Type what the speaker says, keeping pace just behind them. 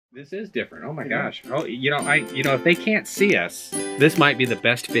This is different. Oh my gosh. Oh, if they can't see us, this might be the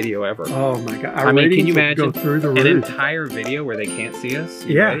best video ever. Oh my God. I mean, can you imagine go through the an roof. entire video where they can't see us?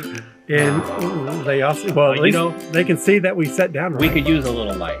 Yeah. Ready? And they also, well, at least they can see that we sat down right. We could use a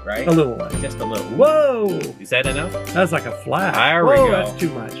little light, right? A little light. Just a little. Whoa. Is that enough? That's like a flash. There we go. That's too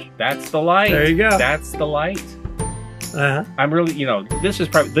much. That's the light. There you go. That's the light. Uh-huh. I'm really, this is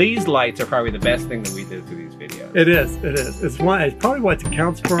probably, these lights are probably the best thing that we did for these videos. It is. It is. It's probably what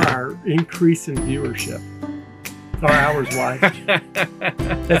accounts for our increase in viewership. Our hours watched.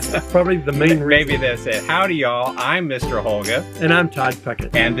 That's probably the main reason. Maybe that's it. Howdy, y'all. I'm Mr. Holga. And I'm Todd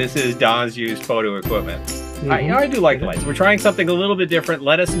Puckett. And this is Don's Used Photo Equipment. I do like the lights. We're trying something a little bit different.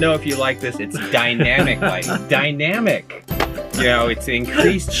 Let us know if you like this. It's dynamic lighting. Dynamic. It's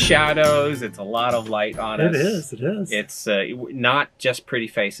increased shadows. It's a lot of light on us. It is. It is. It's not just pretty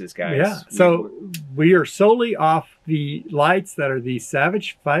faces, guys. Yeah. So we are solely off the lights that are the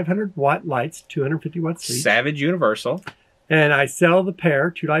Savage 500 watt lights, 250 watts each. Savage Universal. And I sell the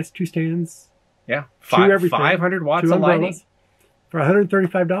pair, 2 lights, 2 stands. Yeah. 500 watts of lighting. For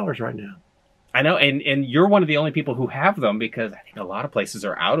 $135 right now. I know, and you're one of the only people who have them because I think a lot of places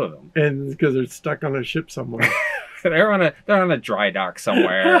are out of them. And because they're stuck on a ship somewhere. they're on a dry dock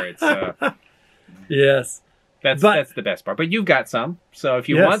somewhere. It's yes. That's the best part. But you've got some, so if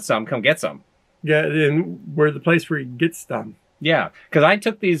you want some, come get some. Yeah, and we're the place where you get some. Yeah, because I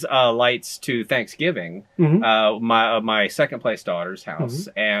took these lights to Thanksgiving, my second place daughter's house,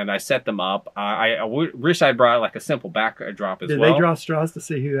 and I set them up. I wish I brought like a simple backdrop as well. Did they draw straws to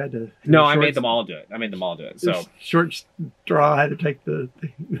see who had to? No, I made them all do it. So short straw had to take the.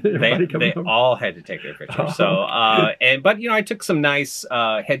 They all had to take their picture. So but I took some nice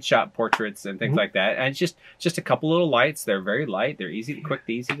headshot portraits and things like that, and it's just a couple little lights. They're very light. They're easy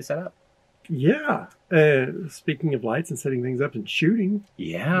to set up. Yeah. Speaking of lights and setting things up and shooting.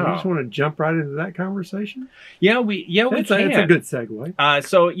 Yeah. I just want to jump right into that conversation. Yeah, we can. It's a good segue.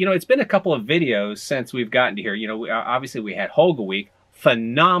 So, it's been a couple of videos since we've gotten to here. Obviously we had Holga Week.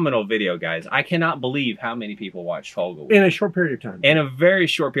 Phenomenal video, guys. I cannot believe how many people watched Holga Week. In a short period of time. In a very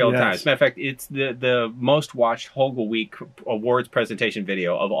short period of time. As a matter of fact, it's the most watched Holga Week awards presentation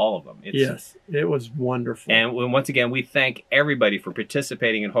video of all of them. Yes, it was wonderful. And once again, we thank everybody for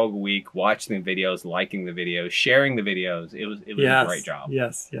participating in Holga Week, watching the videos, liking the videos, sharing the videos. It was a great job.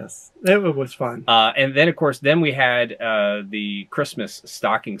 Yes. It was fun. And then, of course, we had the Christmas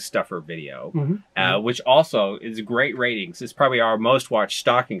stocking stuffer video, which also is great ratings. It's probably our most watched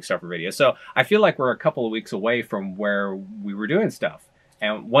stocking stuffer video. So I feel like we're a couple of weeks away from where we were doing stuff.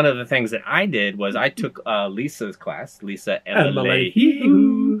 And one of the things that I did was I took Lisa's class, Lisa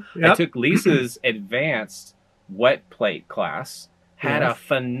Emily. I took Lisa's advanced wet plate class. Had a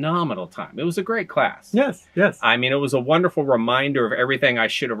phenomenal time. It was a great class. Yes. I mean, it was a wonderful reminder of everything I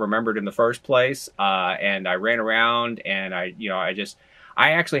should have remembered in the first place. And I ran around and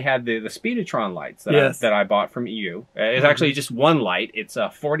I actually had the Speedotron lights that I bought from EU. It's actually just one light. It's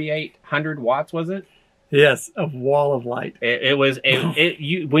 4,800 watts, was it? Yes, a wall of light. It was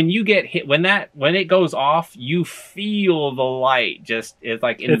when you get hit when it goes off, you feel the light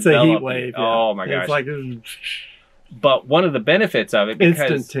it's a heat wave. Yeah. Oh my gosh! It's like. But one of the benefits of it, because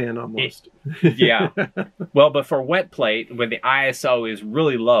instant tan almost. Well, but for wet plate, when the ISO is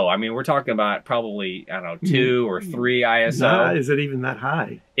really low, I mean, we're talking about probably 2 or 3 ISO. Nah, is it even that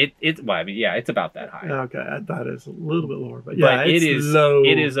high? It's about that high. Okay, I thought it was a little bit lower, but it is low.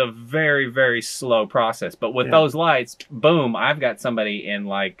 It is a very, very slow process. But with those lights, boom, I've got somebody in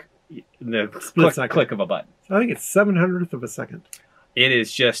like the click of a button. I think it's 700th of a second. It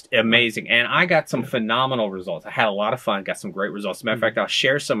is just amazing. And I got some phenomenal results. I had a lot of fun, got some great results. As a matter of fact, I'll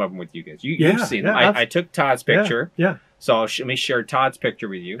share some of them with you guys. You've seen them. I took Todd's picture. Yeah. So let me share Todd's picture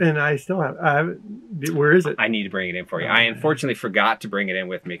with you. And I still have where is it? I need to bring it in for you. I unfortunately forgot to bring it in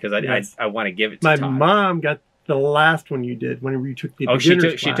with me because I want to give it to Todd. My mom got the last one you did whenever you took the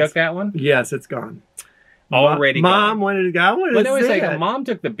she took that one? Yes, it's gone. Already Mom wanted to go. Well, no, it's like Mom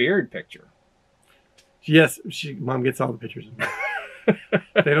took the beard picture. Yes, Mom gets all the pictures.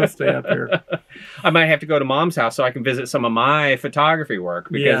 They don't stay up here. I might have to go to Mom's house so I can visit some of my photography work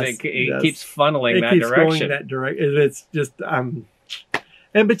because it keeps funneling that direction. Going that direction. It's just and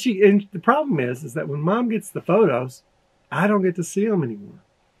the problem is that when Mom gets the photos, I don't get to see them anymore.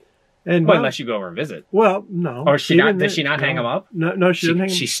 And unless you go over and visit. Well, no. Or does she not hang them up? No, she doesn't hang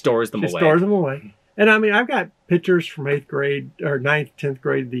them. She stores them away. She stores them away. And I mean, I've got pictures from 8th grade or 9th, 10th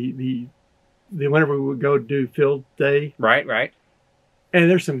grade. The whenever we would go do field day. Right. And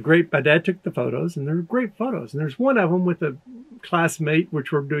there's some great, my dad took the photos, and they're great photos. And there's one of them with a classmate,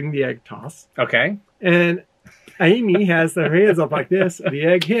 which we're doing the egg toss. Okay. And Amy has their hands up like this. The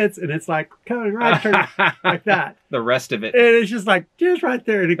egg hits, and it's like coming right turn like that. The rest of it. And it's just like, just right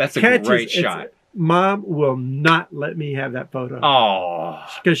there. And it That's catches. a great shot. Mom will not let me have that photo. Oh.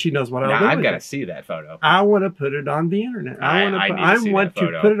 Because she knows what I'll do. I've got to see that photo. I want to put it on the internet. I want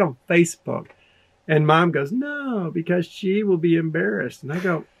to put it on Facebook. And Mom goes, no, because she will be embarrassed. And I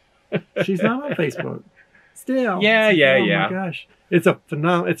go, she's not on Facebook. Still. Yeah. Oh my gosh. It's a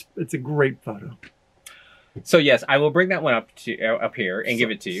phenomenal, it's a great photo. So yes, I will bring that one up here and give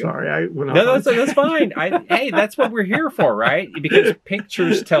it to you. Sorry, I went off. No, that's fine. Hey, that's what we're here for, right? Because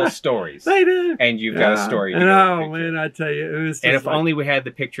pictures tell stories. They do. And you've got a story. No, man, I tell you, it was. And if only we had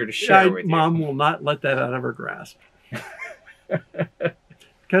the picture to share with you. Mom will not let that out of her grasp.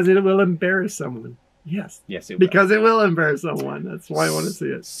 Because it will embarrass someone. Yes. Yes, it will. Because it will embarrass someone. That's why I want to see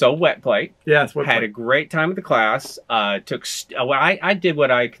it. So wet plate. Yes. Had a great time with the class. I did what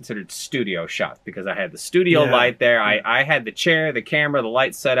I considered studio shots because I had the studio light there. I had the chair, the camera, the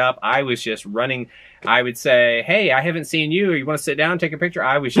lights set up. I was just running. I would say, hey, I haven't seen you. You want to sit down and take a picture?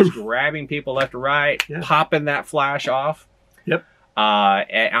 I was just grabbing people left or right, popping that flash off. Yep.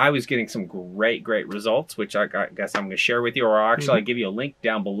 And I was getting some great results, which I guess I'm going to share with you, or I'll give you a link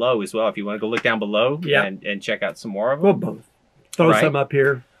down below as well if you want to go look down below and check out some more of them. Well, both. Throw some up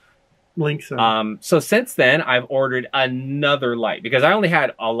here. Links. So since then, I've ordered another light because I only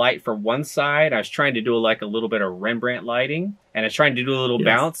had a light for one side. I was trying to do a little bit of Rembrandt lighting, and I was trying to do a little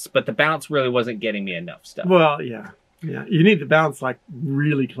bounce, but the bounce really wasn't getting me enough stuff. Well, yeah. You need the bounce like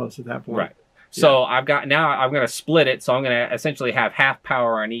really close at that point. Right. So I'm going to split it. So I'm going to essentially have half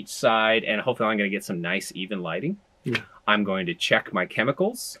power on each side, and hopefully I'm going to get some nice even lighting. Yeah. I'm going to check my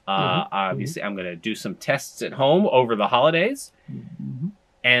chemicals. Obviously, I'm going to do some tests at home over the holidays.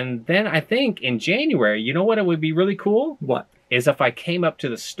 And then I think in January, you know what it would be really cool? What? Is if I came up to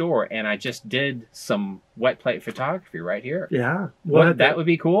the store and I just did some wet plate photography right here. Yeah. That would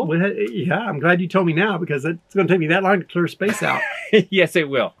be cool. Yeah, I'm glad you told me now because it's going to take me that long to clear space out. Yes, it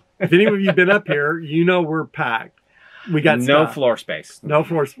will. If any of you have been up here, you know we're packed. We got no floor space. No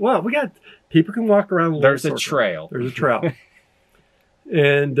floor. Well, we got people can walk around. There's a trail. There's a trail.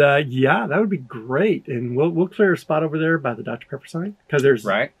 And yeah, that would be great. And we'll clear a spot over there by the Dr. Pepper sign because there's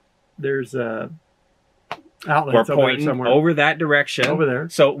outlets. We're pointing over that direction. Over there.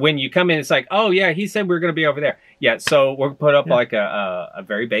 So when you come in, it's like, oh yeah, he said we were going to be over there. Yeah. So we'll put up like a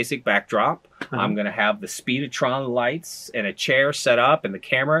very basic backdrop. I'm going to have the Speedotron lights and a chair set up and the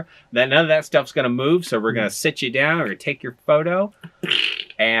camera. Then none of that stuff's going to move. So we're going to sit you down. We're going to take your photo.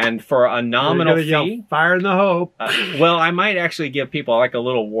 And for a nominal fee, yell, fire in the hole. Well, I might actually give people like a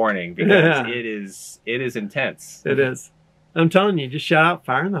little warning because it is intense. It is. I'm telling you, just shout out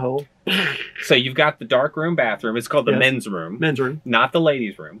fire in the hole. So you've got the dark room bathroom. It's called the men's room. Men's room. Not the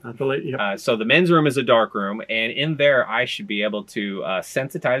ladies' room. Not the ladies. Yep. So the men's room is a dark room. And in there, I should be able to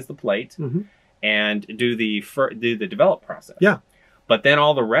sensitize the plate and do the develop process. Yeah. But then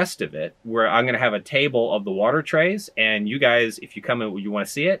all the rest of it, where I'm going to have a table of the water trays. And you guys, if you come in, you want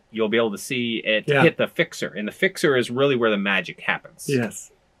to see it, you'll be able to see it hit the fixer. And the fixer is really where the magic happens.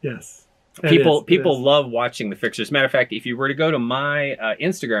 Yes. Yes. People love watching the fixers. Matter of fact, if you were to go to my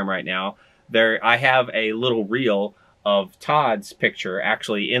Instagram right now, I have a little reel of Todd's picture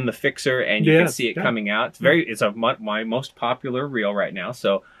actually in the fixer, and you can see it coming out. It's my most popular reel right now.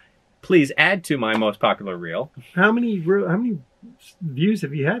 So please add to my most popular reel. How many views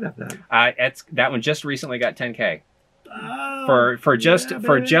have you had of that? That one just recently got 10K. For just a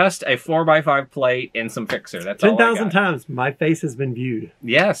 4x5 plate and some fixer. That's 10,000 times my face has been viewed.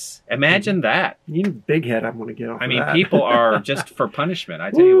 Yes, imagine that. You big head, I'm going to get on. I mean, people are just for punishment.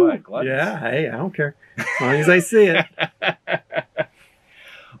 I tell you what, gluttons. Yeah, hey, I don't care as long as I see it.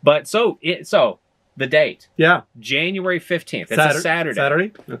 But the date, January 15th. It's a Saturday.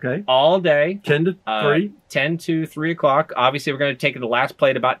 Saturday, okay. All day, 10 to 3. 10 to 3 o'clock. Obviously, we're going to take the last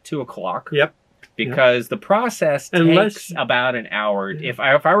plate about 2 o'clock. Yep. Because the process takes about an hour. If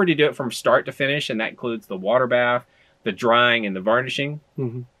I were to do it from start to finish, and that includes the water bath, the drying, and the varnishing,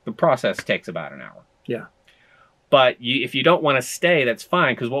 the process takes about an hour. Yeah. But if you don't want to stay, that's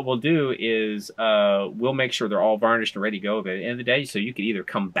fine. Because what we'll do is we'll make sure they're all varnished and ready to go at the end of the day. So you can either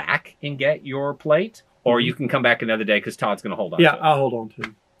come back and get your plate, or you can come back another day because Todd's going to hold on to it. I'll hold on to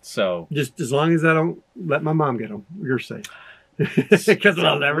them. So just as long as I don't let my mom get them, you're safe. Because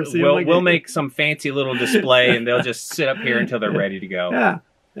I'll never see them again. We'll make some fancy little display, and they'll just sit up here until they're ready to go.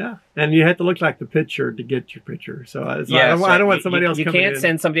 Yeah. And you have to look like the picture to get your picture. So I don't want somebody else coming in. You can't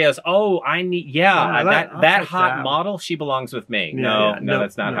send somebody else. Oh, I need, that hot model, she belongs with me. No,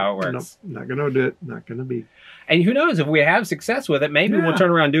 that's not how it works. Not going to do it. Not going to be. And who knows, if we have success with it, maybe we'll turn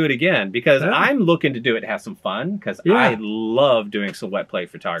around and do it again, because I'm looking to do it, have some fun, because I love doing some wet play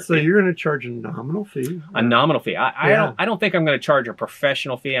photography. So you're going to charge a nominal fee? A nominal fee. I don't think I'm going to charge a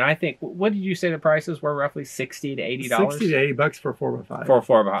professional fee. And I think, what did you say the prices were? Roughly $60 to $80? $60 to $80 for a 4x5. For a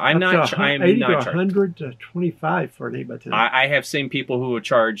 4x5. I'm not charging. $80 to $100 to $25 for an 8x10. I have seen people who would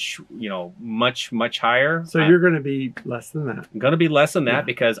charge, much, much higher. So you're going to be less than that. I'm going to be less than that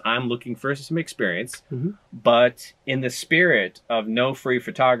because I'm looking for some experience. But in the spirit of No Free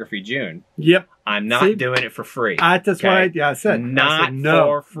Photography June, I'm not doing it for free. That's why I said not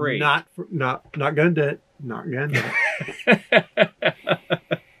for free. Not going to do it. Not going to do it.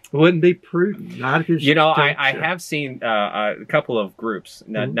 Wouldn't be prudent. Not if you're I have seen a couple of groups,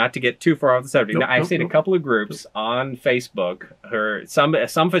 not to get too far off the subject. I've seen a couple of groups on Facebook.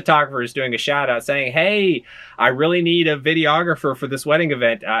 Some photographers doing a shout out saying, "Hey, I really need a videographer for this wedding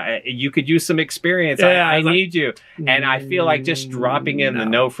event. You could use some experience. I need you." And I feel like just dropping in the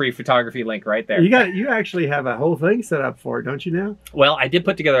No Free Photography link right there. You actually have a whole thing set up for it, don't you now? Well, I did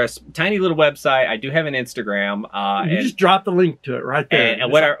put together a tiny little website. I do have an Instagram. You just drop the link to it right there.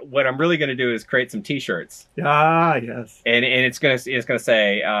 And what I'm really going to do is create some T-shirts. Yes. And it's gonna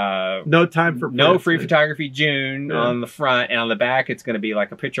say no time for No Free Photography June on the front, and on the back it's going to be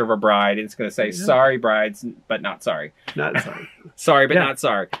like a picture of a bride, and it's going to say sorry brides, but not sorry. Not sorry. Sorry, but not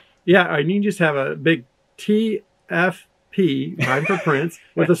sorry. Yeah, and you just have a big TFP, time for prints,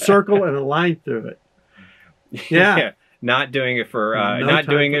 with a circle and a line through it. Yeah. Not doing it for not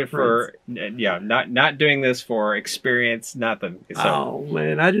doing this for experience, nothing. So. Oh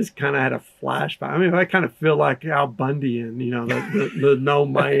man, I just kind of had a flashback. I mean, I kind of feel like Al Bundy in the No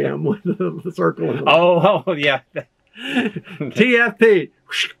Ma'am with the circle. Oh yeah. TFP.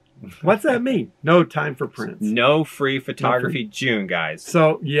 What's that mean? No time for prints. No Free Photography June, guys.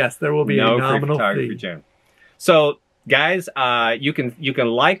 So yes, there will be a nominal free photography fee. June. So. Guys, you can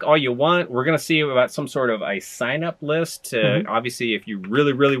like all you want. We're going to see about some sort of a sign-up list. Obviously, if you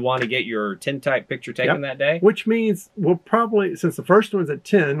really want to get your tintype picture taken that day. Which means we'll probably, since the first one's at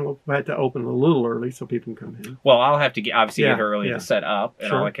 10, we'll have to open a little early so people can come in. Well, I'll have to get early to set up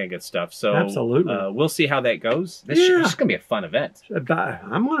and all that kind of good stuff. So absolutely, we'll see how that goes. This is going to be a fun event.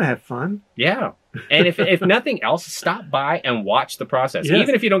 I'm going to have fun. Yeah. And if nothing else, stop by and watch the process.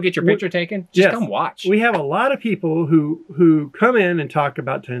 Even if you don't get your picture taken, just come watch. We have a lot of people who come in and talk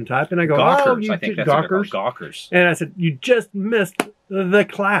about tintype, and I go, gawkers. I think that's gawkers. Gawkers. And I said, you just missed the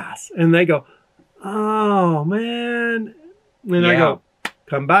class. And they go, oh man. And I go,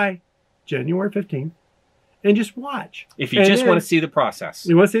 come by January 15th and just watch. If you just want to see the process.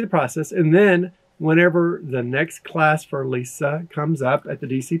 You want to see the process, and then whenever the next class for Lisa comes up at the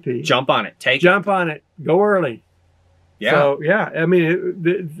DCP, jump on it. Jump on it. Go early. Yeah. So I mean,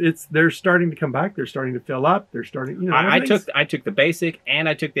 they're starting to come back. They're starting to fill up. They're starting. I took the basic and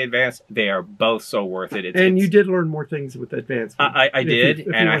I took the advanced. They are both so worth it. You did learn more things with the advanced. I did,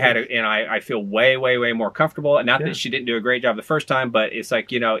 and I feel way more comfortable. Not that she didn't do a great job the first time, but it's like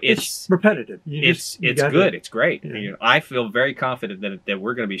it's repetitive. It's good. It's great. Yeah. I feel very confident that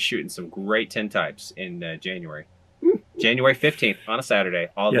we're going to be shooting some great tintypes in January. January 15th on a Saturday,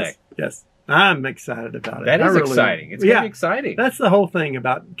 all day. Yes. I'm excited about it. That is exciting. It's going to be exciting. That's the whole thing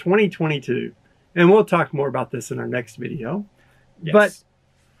about 2022. And we'll talk more about this in our next video. Yes.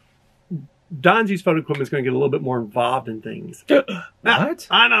 But Donzi's photo equipment is going to get a little bit more involved in things. What?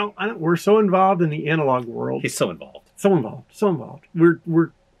 I know. We're so involved in the analog world. He's so involved. So involved.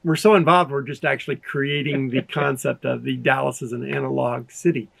 We're so involved, we're just actually creating the concept of the Dallas as an analog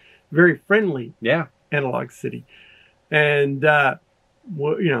city. Very friendly analog city. And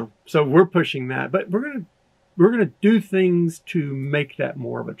so we're pushing that, but we're gonna do things to make that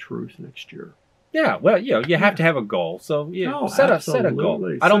more of a truth next year. Yeah, well, you have to have a goal. So set a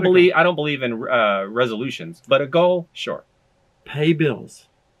goal. I don't believe in resolutions, but a goal, sure. Pay bills.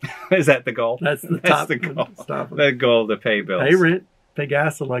 Is that the goal? That's the goal. The goal to pay bills. Pay rent, pay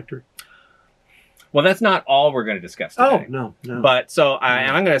gas, electric. Well, that's not all we're going to discuss today. Oh, no. But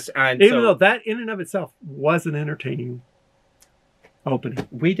I'm going to... Even though that in and of itself was an entertaining opening.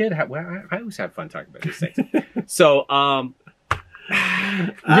 We did have... Well, I always have fun talking about these things. So,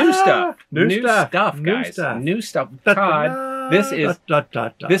 new stuff, guys. New stuff. Todd,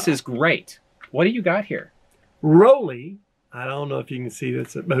 this is great. What do you got here? Rollei. I don't know if you can see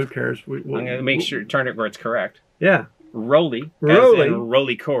this, but who cares? I'm going to make sure turn it where it's correct. Yeah. Rollei.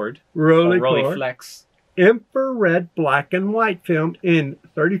 Rollei cord. Rollei flex. Infrared black and white film in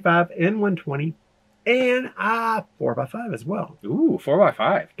 35 and 120 and 4x5 as well. Ooh,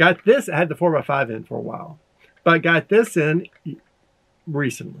 4x5. Got this. I had the 4x5 in for a while, but got this in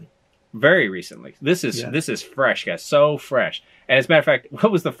recently. Very recently. This is fresh, guys. So fresh. And as a matter of fact,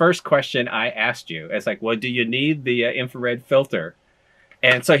 what was the first question I asked you? It's like, well, do you need the infrared filter?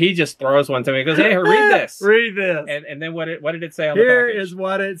 And so he just throws one to me. He goes, hey, read this. Read this. And then what did it say on the Here package? is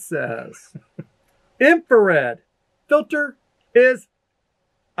what it says. Infrared filter is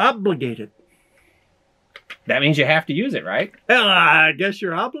obligated. That means you have to use it, right? Well, I guess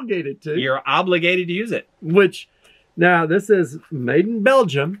you're obligated to. You're obligated to use it. Which, now, this is made in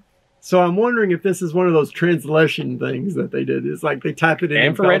Belgium. So I'm wondering if this is one of those translation things that they did. It's like they type it in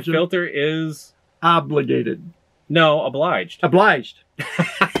Infrared Belgium. filter is... Obligated. No, obliged. Obliged.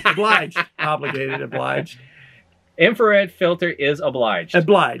 Obliged. Obligated. Obliged. Infrared filter is obliged.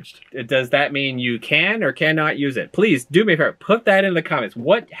 Obliged. Does that mean you can or cannot use it? Please do me a favor. Put that in the comments.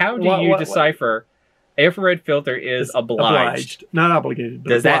 How do you decipher infrared filter is obliged? Not obligated.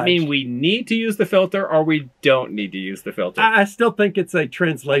 Does that mean we need to use the filter or we don't need to use the filter? I still think it's a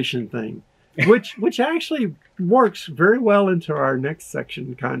translation thing, which actually works very well into our next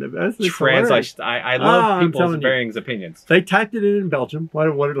section, kind of. Translation. I love people's varying opinions. They typed it in Belgium.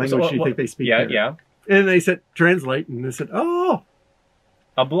 What language do you think they speak there? Yeah. And they said, translate. And they said, oh.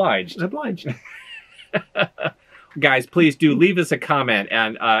 Obliged. Obliged. Guys, please do leave us a comment.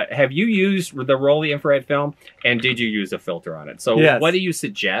 And have you used the Rollei infrared film? And did you use a filter on it? So what do you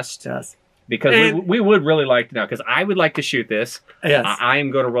suggest? Yes. Because we would really like to know. Because I would like to shoot this. Yes. I am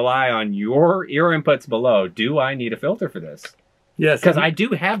going to rely on your inputs below. Do I need a filter for this? Yes. Because I do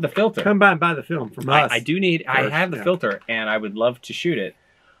have the filter. Come by and buy the film from us. I have the filter, and I would love to shoot it.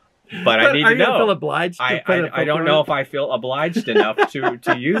 But I need to know. Are you feel obliged? I don't know if I feel obliged enough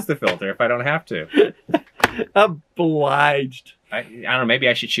to use the filter if I don't have to. Obliged. I don't know. Maybe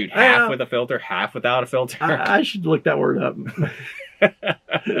I should shoot half with a filter, half without a filter. I should look that word up.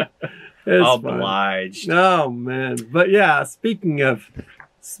 Obliged. Fun. Oh man! But yeah, speaking of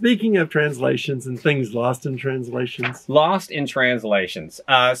translations and things lost in translations. Lost in translations.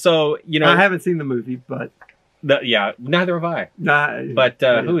 So I haven't seen the movie, but. Neither have I. But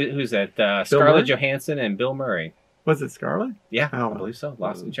who's that? Scarlett Johansson and Bill Murray. Was it Scarlett? Yeah, I believe so.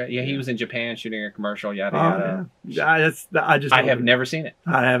 Lost in China. Yeah, he was in Japan shooting a commercial. Yada yada. I have never seen it.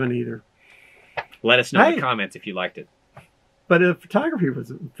 I haven't either. Let us know in the comments if you liked it. But photography was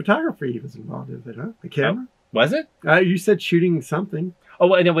involved in it, huh? The camera. Was it? You said shooting something. Oh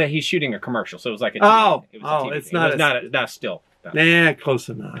well, no, he's shooting a commercial, so it was like a TV. It's not a still. No. Nah, close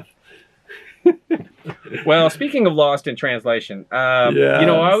enough. Well, speaking of lost in translation, I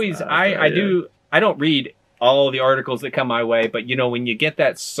don't read all the articles that come my way, but when you get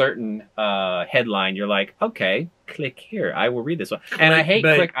that certain headline, you're like, okay, click here. I will read this one. And I hate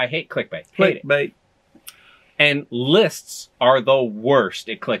clickbait. Clickbait. And lists are the worst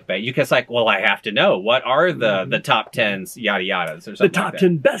at clickbait. You guys well, I have to know what are the top 10s, yada yadas, or something. The top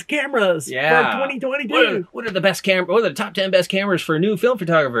 10 best cameras for 2022. What are the best What are the top 10 best cameras for new film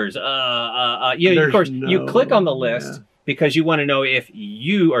photographers? Of course, you click on the list because you want to know if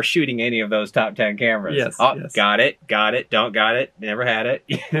you are shooting any of those top 10 cameras. Yes. Got it. Don't got it. Never had it.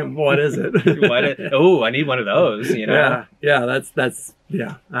 What is it? Oh, I need one of those. Yeah. That's.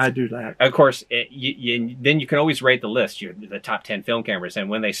 Yeah, I do that. Of course, then you can always rate the list, the top 10 film cameras, and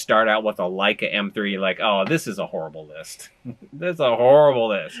when they start out with a Leica M3, you're like, oh, this is a horrible list. This is a horrible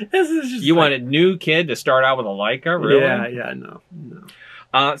list. This is just want a new kid to start out with a Leica, really? Yeah, no.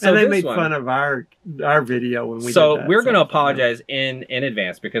 So and they made fun of our video when we did that. We're going to apologize in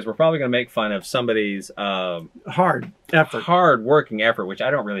advance because we're probably going to make fun of somebody's hard-working effort, which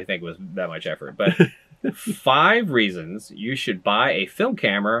I don't really think was that much effort, but... 5 reasons you should buy a film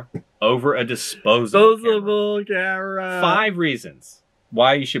camera over a disposable camera. 5 reasons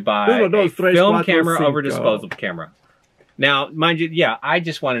why you should buy a film camera over a disposable camera. Now, mind you, I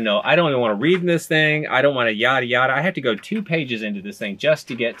just want to know. I don't even want to read this thing. I don't want to yada yada. I have to go 2 pages into this thing just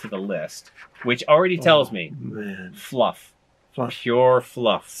to get to the list, which already tells me fluff. Pure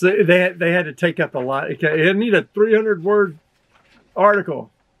fluff. So they had to take up a lot. It need a 300-word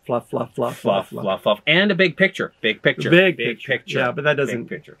article. Fluff. And a big picture. Big picture. Yeah, but that doesn't... Big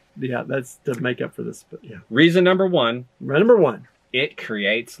picture. Yeah, that's to make up for this. But yeah. Reason number 1. Number 1. It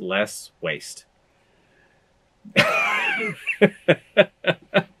creates less waste.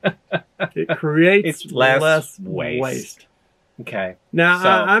 It creates less waste. Okay.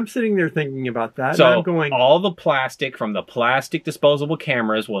 Now, I'm sitting there thinking about that. So and I'm going, all the plastic from the plastic disposable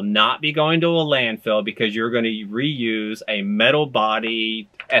cameras will not be going to a landfill because you're going to reuse a metal body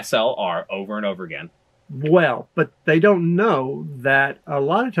SLR over and over again. Well, but they don't know that a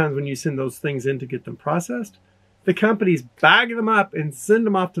lot of times when you send those things in to get them processed, the companies bag them up and send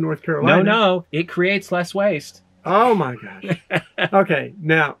them off to North Carolina. No, it creates less waste. Oh my gosh. Okay,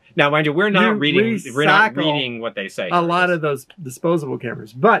 now Now, mind you, we're not reading what they say. A lot of those disposable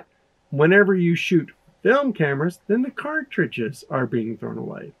cameras, but whenever you shoot film cameras, then the cartridges are being thrown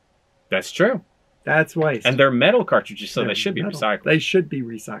away. That's true. That's waste. And they're metal cartridges, so they should be recycled. They should be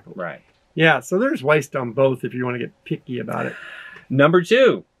recycled. Right. Yeah, so there's waste on both if you want to get picky about it. Number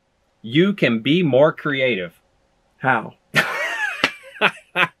 2, you can be more creative. How?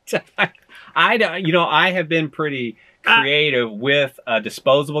 I have been pretty creative with a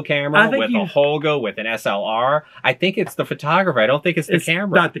disposable camera, with a Holga, with an SLR. I think it's the photographer. I don't think it's the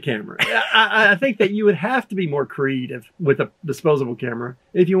camera. Not the camera. I think that you would have to be more creative with a disposable camera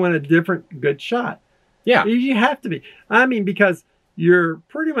if you want a different good shot. Yeah. You have to be. I mean, because you're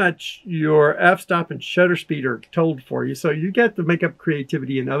pretty much your f-stop and shutter speed are told for you, so you get to make up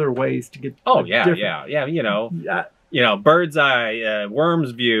creativity in other ways to get. Oh yeah, bird's eye,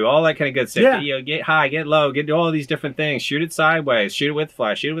 worm's view, all that kind of good stuff. Yeah. Get high, get low, do all these different things. Shoot it sideways, shoot it with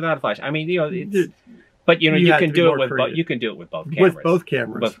flash, shoot it without a flash. I mean, it's. But you can do it with both. You can do it with both cameras. With both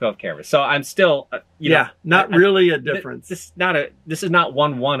cameras. With both cameras. So I'm still. Not really a difference. This is not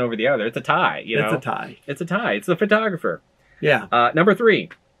 1-1 over the other. It's a tie. It's a tie. It's a tie. It's the photographer. Yeah. Number 3,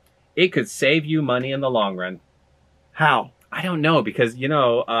 it could save you money in the long run. How? I don't know, because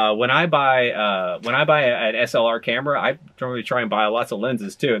when I buy an SLR camera, I normally try and buy lots of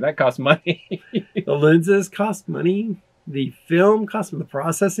lenses too, and that costs money. The lenses cost money. The film costs money. The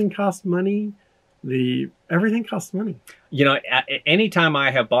processing costs money. Everything costs money. Anytime I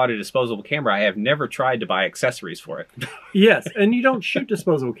have bought a disposable camera, I have never tried to buy accessories for it. Yes, and you don't shoot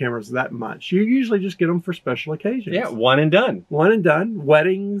disposable cameras that much. You usually just get them for special occasions. Yeah, one and done. One and done.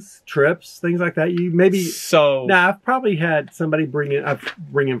 Weddings, trips, things like that. You maybe. So now I've probably had somebody bring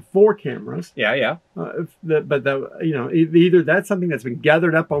in 4 cameras. Yeah. Either that's something that's been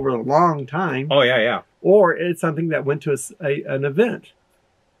gathered up over a long time. Oh yeah. Or it's something that went to an event.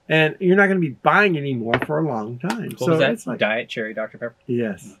 And you're not going to be buying any more for a long time. What was that? It's like Diet Cherry Dr. Pepper?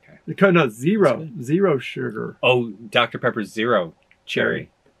 Yes. Okay. No, zero sugar. Oh, Dr. Pepper's zero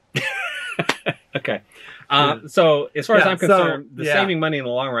cherry. Okay. So as far as I'm concerned, saving money in the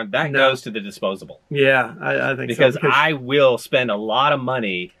long run, that goes to the disposable. Yeah, I think because I will spend a lot of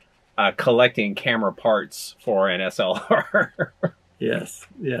money collecting camera parts for an SLR. Yes.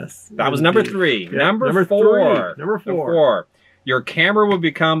 That was number 3. Yeah. Number 4. Number four. Your camera will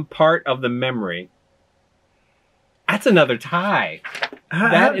become part of the memory. That's another tie.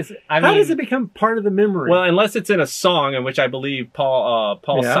 How does it become part of the memory? Well, unless it's in a song, in which I believe Paul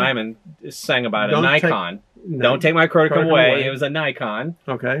Simon sang about a Nikon. Don't take my Kodachrome away. It was a Nikon.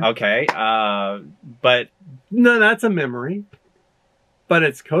 Okay. But no, that's a memory. But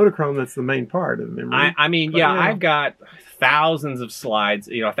it's Kodachrome that's the main part of the memory. I've got thousands of slides,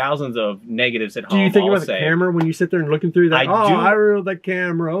 thousands of negatives at home. Do you think about the camera when you sit there and looking through that? I wrote the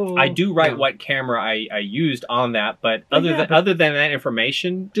camera. Oh. I do write what camera I used on that, but other than that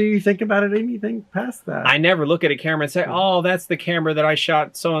information, do you think about it anything past that? I never look at a camera and say, "Oh, that's the camera that I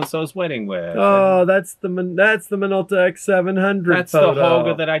shot so and so's wedding with." Oh, that's the Minolta X700. That's photo. The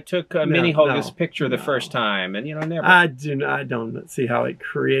Holga that I took mini Holga's picture the first time, and never. I don't see how it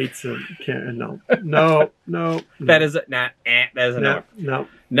creates a camera. No. That is not. That is enough. No.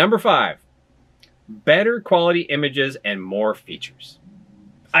 Number 5, better quality images and more features.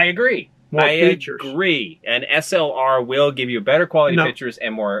 I agree. I agree. An SLR will give you better quality pictures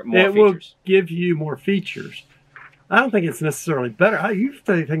and more features. It will give you more features. I don't think it's necessarily better. You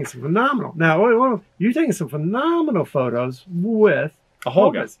think it's phenomenal. Now, you're taking some phenomenal photos with a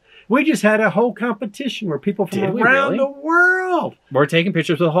Holga. We just had a whole competition where people from around the world were taking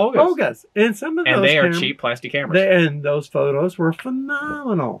pictures with Holgas. And some of those they are cheap plastic cameras. And those photos were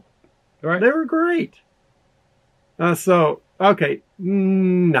phenomenal. Right. They were great. No.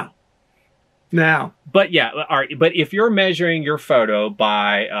 Now. But yeah, all right. But if you're measuring your photo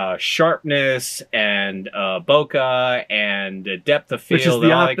by sharpness and bokeh and depth of field, which is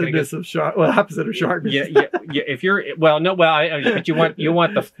the opposite of sharpness. Yeah. If you're but you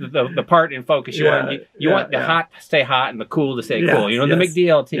want the part in focus. You want the hot to stay hot and the cool to stay cool. The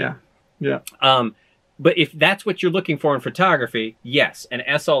McDLT. Yeah. But if that's what you're looking for in photography, yes, an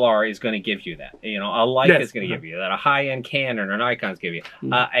SLR is going to give you that. A Leica is going to give you that. A high-end Canon or Nikon's give you.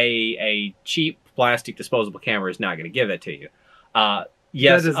 A cheap plastic disposable camera is not going to give that to you.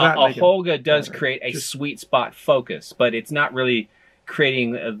 Yes, a Holga does create a sweet spot focus, but it's not really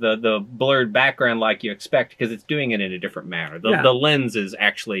creating the blurred background like you expect because it's doing it in a different manner. The lens is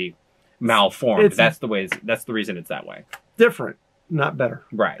actually malformed. That's the reason it's that way. Different. not better.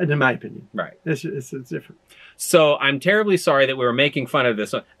 Right. In my opinion. Right. It's different. So I'm terribly sorry that we were making fun of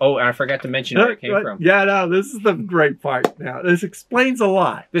this. Oh, and I forgot to mention where it came from. Yeah, no, this is the great part now. This explains a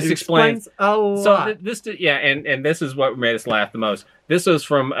lot. This explains a lot. So yeah, and this is what made us laugh the most. This was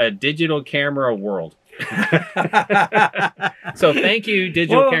from a Digital Camera World. So thank you,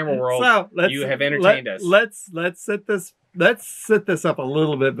 Digital Camera World. So you have entertained us. Let's set this up a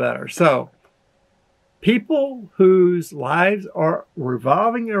little bit better. So people whose lives are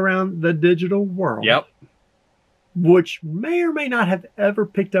revolving around the digital world. Yep. Which may or may not have ever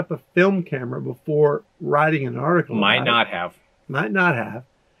picked up a film camera before writing an article. Might not have,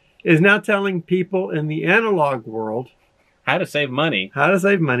 is now telling people in the analog world how to save money.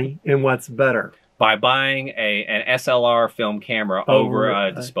 And what's better. By buying an SLR film camera over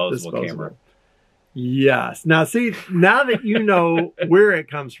a disposable camera. Yes. Now see, now that you know where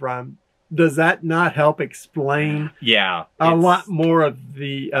it comes from, does that not help explain a lot more of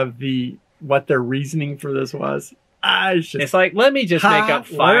the what their reasoning for this was? It's like, let me just make up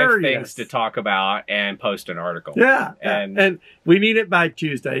 5 things to talk about and post an article. Yeah. And we need it by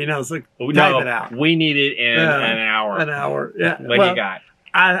Tuesday. You know, it's like, type it out. We need it in an hour. An hour. Yeah. What you got?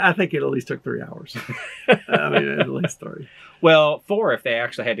 I think it at least took 3 hours. I mean, at least 3. Well, 4 if they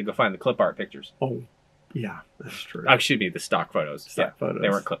actually had to go find the clip art pictures. Oh, yeah, that's true. Oh, excuse me, the stock photos. Photos. They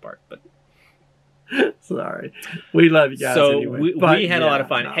weren't clip art, but... Sorry. We love you guys anyway. We had a lot of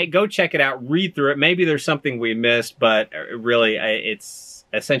fun. Hey, go check it out. Read through it. Maybe there's something we missed, but really it's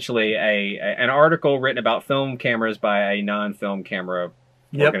essentially an article written about film cameras by a non-film camera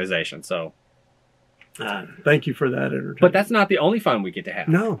organization. So thank you for that entertainment. But that's not the only fun we get to have.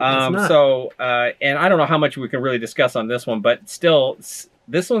 No, it's not. So, and I don't know how much we can really discuss on this one, but still...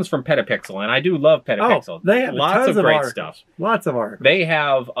 This one's from Petapixel, and I do love Petapixel. They have lots of great stuff. Lots of art. They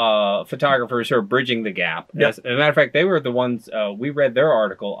have photographers who are bridging the gap. Yep. As a matter of fact, they were the ones we read their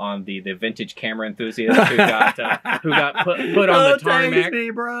article on the vintage camera enthusiast who got put on the tarmac.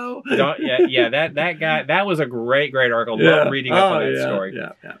 Me, bro. That guy. That was a great article. Love reading up on that story.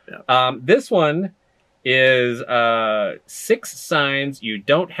 Yeah. This one is 6 signs you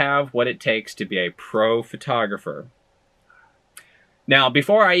don't have what it takes to be a pro photographer. Now,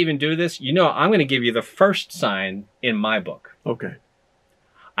 before I even do this, I'm going to give you the first sign in my book. Okay.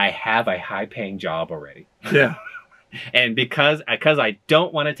 I have a high-paying job already. Yeah. And because I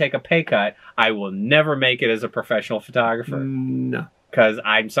don't want to take a pay cut, I will never make it as a professional photographer. No. Because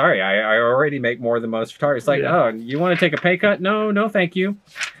I'm sorry, I already make more than most photographers. It's like, oh, you want to take a pay cut? No, thank you.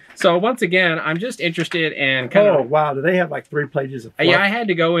 So once again, I'm just interested in kind of... Oh, wow. Do they have like 3 pages of fluff? Yeah, I had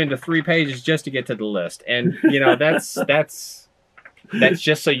to go into 3 pages just to get to the list. And, that's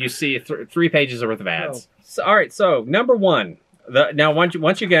just so you see 3 pages worth of ads. Oh. So, all right, so number 1. Now,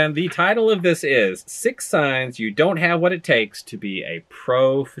 once again, the title of this is 6 Signs You Don't Have What It Takes to Be a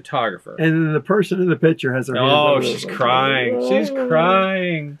Pro Photographer. And then the person in the picture has her hands up. She's crying. Oh. She's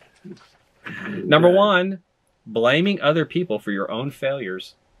crying. Number 1, blaming other people for your own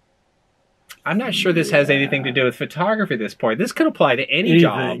failures. I'm not sure this has anything to do with photography at this point. This could apply to any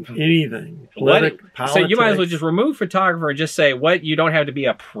job. Anything. Politics. So you might as well just remove photographer and just say, you don't have to be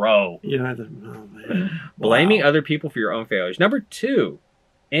a pro. You don't have to, oh man. Blaming other people for your own failures. Number 2,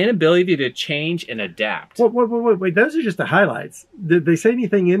 inability to change and adapt. Wait, those are just the highlights. Did they say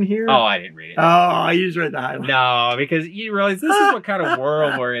anything in here? Oh, I didn't read it. Oh, I just read the highlights. No, because you realize this is what kind of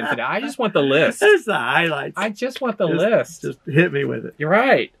world we're in today. I just want the list. It's the highlights. I just want the list. Just hit me with it. You're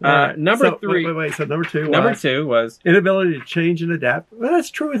right. Number 3. Wait. So number 2 was? Number 2 was? Inability to change and adapt. Well, that's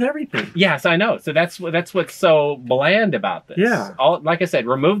true with everything. Yes, I know. So that's what's so bland about this. Yeah. Like I said,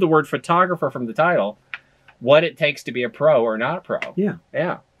 remove the word photographer from the title. What it takes to be a pro or not a pro. Yeah.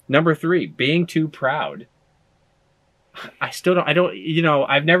 Yeah. Number 3, being too proud.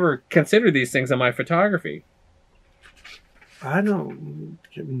 I've never considered these things in my photography. We know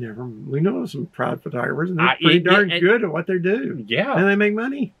some proud photographers, and they're pretty darn good at what they do. Yeah. And they make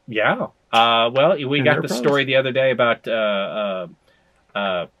money. Yeah. We got the story the other day about,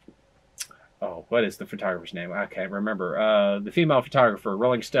 what is the photographer's name? I can't remember. The female photographer,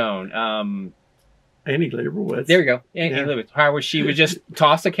 Rolling Stone. Annie Leibovitz. There you go. Annie Leibovitz. How was she would just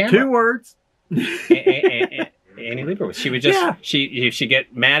toss a camera. 2 words. Annie Leibovitz. She would just she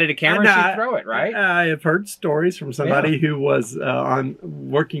get mad at a camera and she'd throw it, right? I have heard stories from somebody who was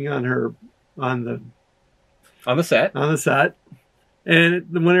working on the set.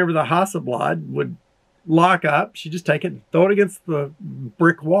 And whenever the Hasselblad would lock up, she'd just take it and throw it against the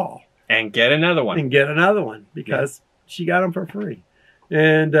brick wall. And get another one. Because she got them for free.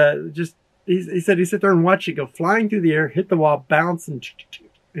 And he said he sat there and watched it go flying through the air, hit the wall, bounce, and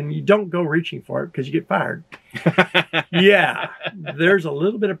and you don't go reaching for it because you get fired. Yeah, there's a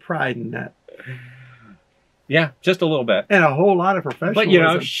little bit of pride in that. Yeah, just a little bit. And a whole lot of professionalism. But, you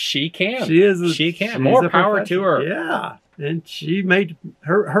know, she can. She can. More power to her. Yeah. And she made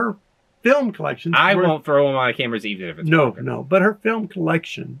her film collection. I won't throw them on my cameras even if it's broken. No. But her film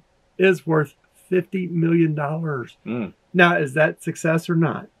collection is worth $50 million. Mm. Now, is that success or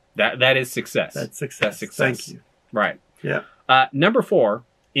not? That is success. That's success. That's success. Thank you. Right. Yeah. Number 4,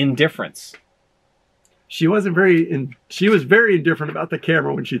 indifference. She was very indifferent about the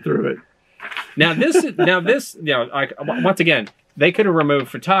camera when she threw it. Now this, you know, like once again, they could have removed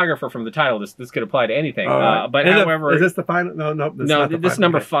photographer from the title. This could apply to anything. But however, is this the final? No. This is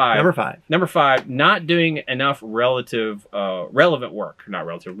number 5. Number 5. Number 5. Not doing enough relevant work.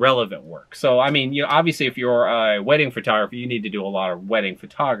 So I mean, you know, obviously, if you're a wedding photographer, you need to do a lot of wedding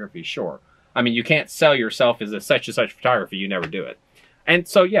photography. Sure. I mean, you can't sell yourself as a such and such photographer. You never do it. And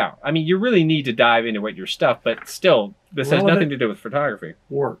so, yeah, I mean, you really need to dive into what your stuff, but still, this has nothing to do with photography.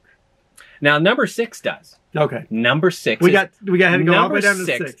 Work. Now, number 6 does. Okay. Number 6. We got to go all the way down to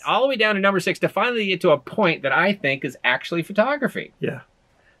 6. All the way down to number 6 to finally get to a point that I think is actually photography. Yeah.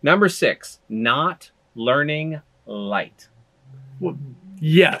 Number 6, not learning light. Well,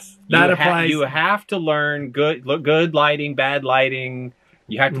 yes, that applies. You have to learn good lighting, bad lighting.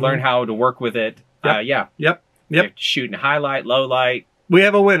 You have to learn how to work with it. Yep. Yep. Shooting highlight, low light. We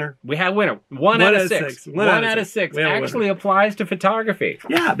have a winner. We have a winner. One out of 6. One out of 6 actually applies to photography.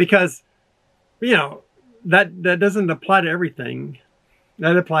 Yeah, because, you know, that doesn't apply to everything.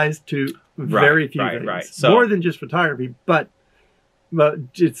 That applies to very few things. Right. So, more than just photography, but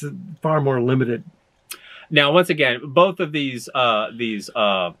it's far more limited. Now, once again, both of these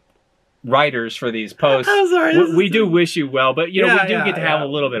writers for these posts, we do wish you well, but you know, we do get to have a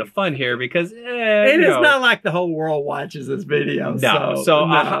little bit of fun here because it is not like the whole world watches this video. No, so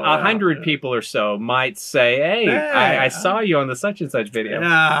 100 people or so might say, "Hey, I saw you on the such and such video."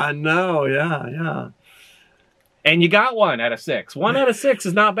 Yeah, no, yeah. And you got 1 out of 6. 1 out of 6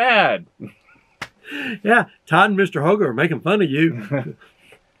 is not bad. Yeah, Todd and Mr. Holga are making fun of you.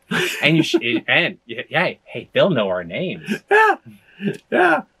 And hey, they'll know our names.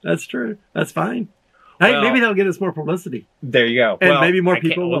 Yeah, that's true. That's fine. Hey, maybe they'll get us more publicity. There you go. And maybe more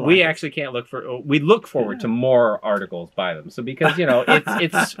people. We actually can't look for. We look forward to more articles by them. So because you know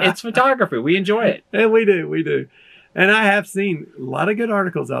it's photography, we enjoy it. And we do. And I have seen a lot of good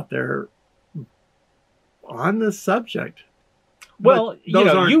articles out there on this subject. Well, you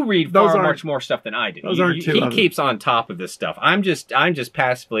know, you read much more stuff than I do. He keeps on top of this stuff. I'm just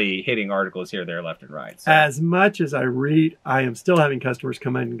passively hitting articles here, there, left, and right. So. As much as I read, I am still having customers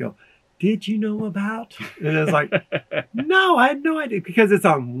come in and go, "Did you know about?" And it's like, no, I had no idea, because it's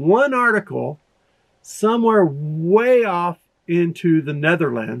on one article somewhere way off into the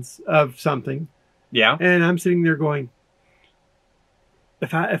Netherlands of something. Yeah. And I'm sitting there going,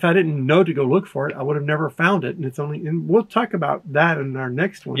 If I didn't know to go look for it, I would have never found it. And we'll talk about that in our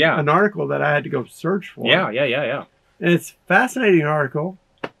next one. Yeah. An article that I had to go search for. Yeah. And it's a fascinating article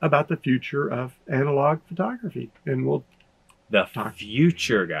about the future of analog photography. And the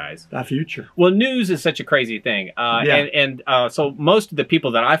future, guys. The future. Well, news is such a crazy thing. So most of the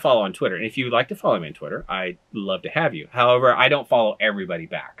people that I follow on Twitter, and if you'd like to follow me on Twitter, I'd love to have you. However, I don't follow everybody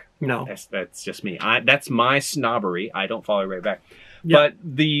back. No. That's just me. That's my snobbery. I don't follow everybody back. Yep.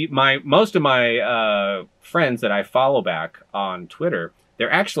 But most of my friends that I follow back on Twitter,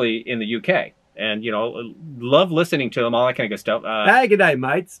 they're actually in the UK, and you know, love listening to them, all that kind of good stuff. Hey, good day,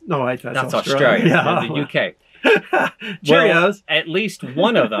 mates. No, that's Australia. Yeah. The UK. Cheerios. Well, at least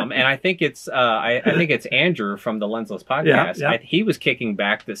one of them, and I think it's I think it's Andrew from the Lensless podcast. Yeah. He was kicking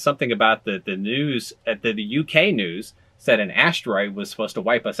back that something about the news at the UK news said an asteroid was supposed to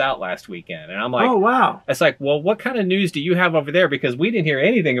wipe us out last weekend. And I'm like, oh, wow. It's like, well, what kind of news do you have over there? Because we didn't hear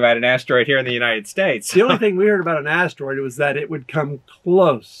anything about an asteroid here in the United States. The only thing we heard about an asteroid was that it would come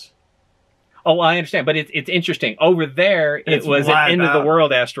close. Oh, I understand. But it's interesting. Over there, it was an end of the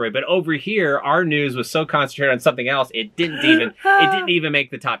world asteroid. But over here, our news was so concentrated on something else, it didn't even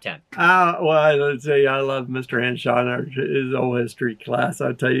make the top 10. Well, let's say I love Mr. Henshaw in his old history class.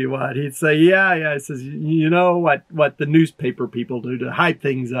 I'll tell you what. He'd say, yeah. He says, you know what the newspaper people do to hype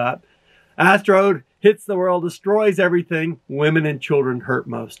things up. Asteroid hits the world, destroys everything. Women and children hurt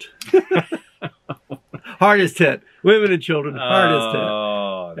most. Hardest hit. Women and children, hardest hit.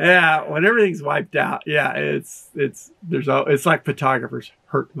 Yeah, when everything's wiped out, yeah, it's like photographers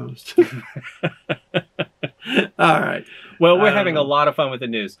hurt most. All right. Well, we're having a lot of fun with the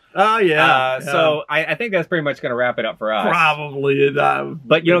news. Oh, yeah. So I think that's pretty much going to wrap it up for us. Probably.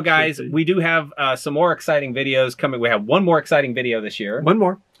 But, you know, guys, we do have some more exciting videos coming. We have one more exciting video this year. One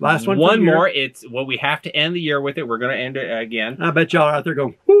more. Last one. One more. It's we have to end the year with it. We're going to end it again. I bet y'all are out there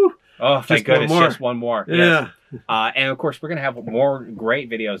going, whoo. Oh, thank goodness. Just one more. Yeah. Yes. And, of course, we're going to have more great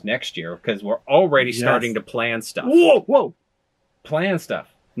videos next year because we're already starting to plan stuff. Whoa. Plan stuff.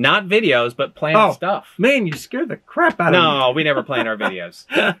 Not videos, but plan stuff. Man, you scared the crap out of me. No, we never plan our videos.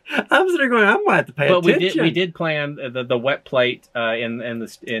 I'm sitting there going, I'm going to have to pay attention. But we did plan the wet plate in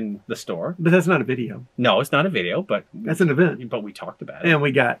the store. But that's not a video. No, it's not a video, but that's an event. But we talked about it. And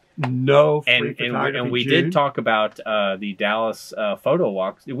we got no free photography. And we did talk about the Dallas photo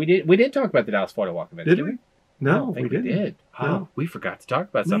walk. We did talk about the Dallas photo walk event. Did we? No, I think we did. No. We forgot to talk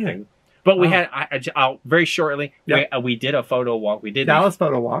about something. But we had, very shortly, we did a photo walk. We did Dallas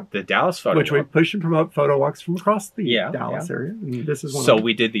photo walk. The Dallas photo walk. Which we push and promote photo walks from across the Dallas area. And this is one so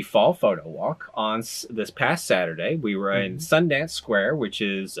we did the fall photo walk on this past Saturday. We were in Sundance Square, which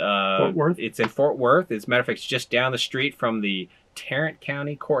is Fort Worth. It's in Fort Worth. As a matter of fact, it's just down the street from the Tarrant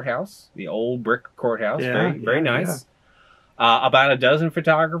County Courthouse, the old brick courthouse. Very nice. About a dozen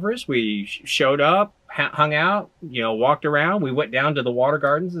photographers. We showed up, hung out, walked around. We went down to the water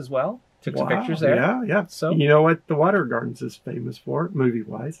gardens as well. Took some pictures there. Yeah. So you know what the Water Gardens is famous for,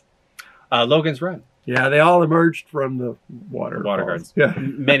 movie-wise? Logan's Run. Yeah, they all emerged from the water gardens. Yeah.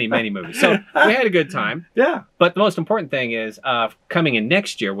 Many movies. So we had a good time. Yeah. But the most important thing is coming in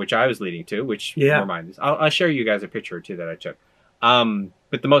next year, which I was leading to, which reminds me. I'll show you guys a picture or two that I took.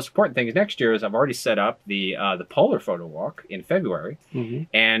 But the most important thing is next year is I've already set up the Polar Photo Walk in February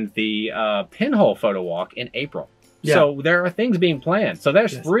and the Pinhole Photo Walk in April. Yeah. So there are things being planned. So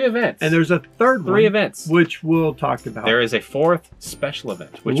there's 3 events. And there's a third one. 3 events. Which we'll talk about. There is a 4th special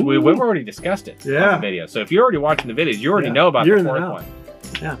event, which we've already discussed it on the video. So if you're already watching the videos, you already know about the 4th one.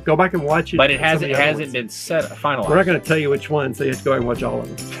 Yeah, go back and watch it. But it hasn't been finalized. We're not going to tell you which one, so you have to go and watch all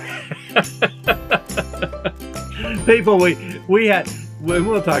of them. People, we had...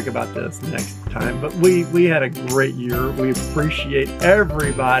 We'll talk about this next time, but we had a great year. We appreciate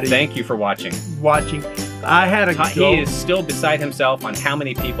everybody. Thank you for watching. I had a goal. He is still beside himself on how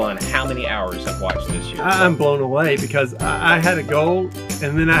many people and how many hours have watched this year. I'm blown away because I had a goal,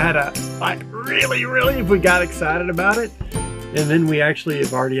 and then I had really, if we got excited about it, and then we actually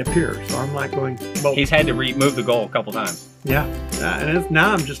have already appeared. So I'm like going, well. He's had to move the goal a couple times. Yeah. And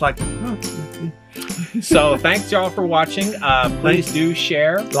now I'm just like, oh, yeah. So thanks y'all for watching. Please do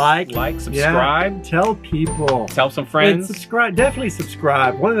share, like, subscribe. Tell people. Tell some friends. And subscribe. Definitely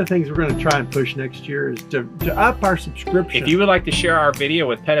subscribe. One of the things we're going to try and push next year is to up our subscription. If you would like to share our video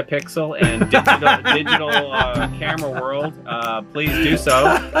with Petapixel and Digital Camera World, please do so.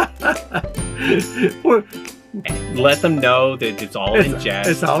 Let them know that it's all in jest.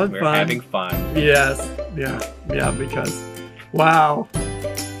 It's all in fun. We're having fun. Yes. Yeah, because, wow.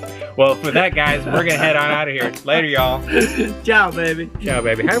 Well, for that, guys, we're going to head on out of here. Later, y'all. Ciao, baby. Ciao,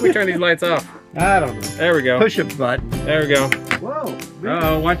 baby. How do we turn these lights off? I don't know. There we go. Push a button. There we go. Whoa.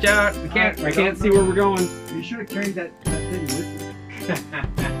 Uh-oh, watch out. I can't see where we're going. You should have carried that thing with you.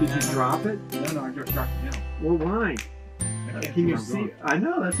 Did you drop it? No, I just dropped it down. Well, why? Can you see? I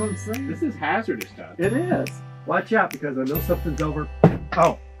know, that's what I'm saying. This is hazardous stuff. It is. Watch out, because I know something's over.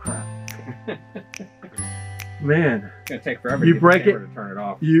 Oh, crap. Man. It's going to take forever to break it to turn it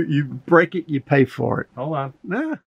off. You break it, you pay for it. Hold on. Nah.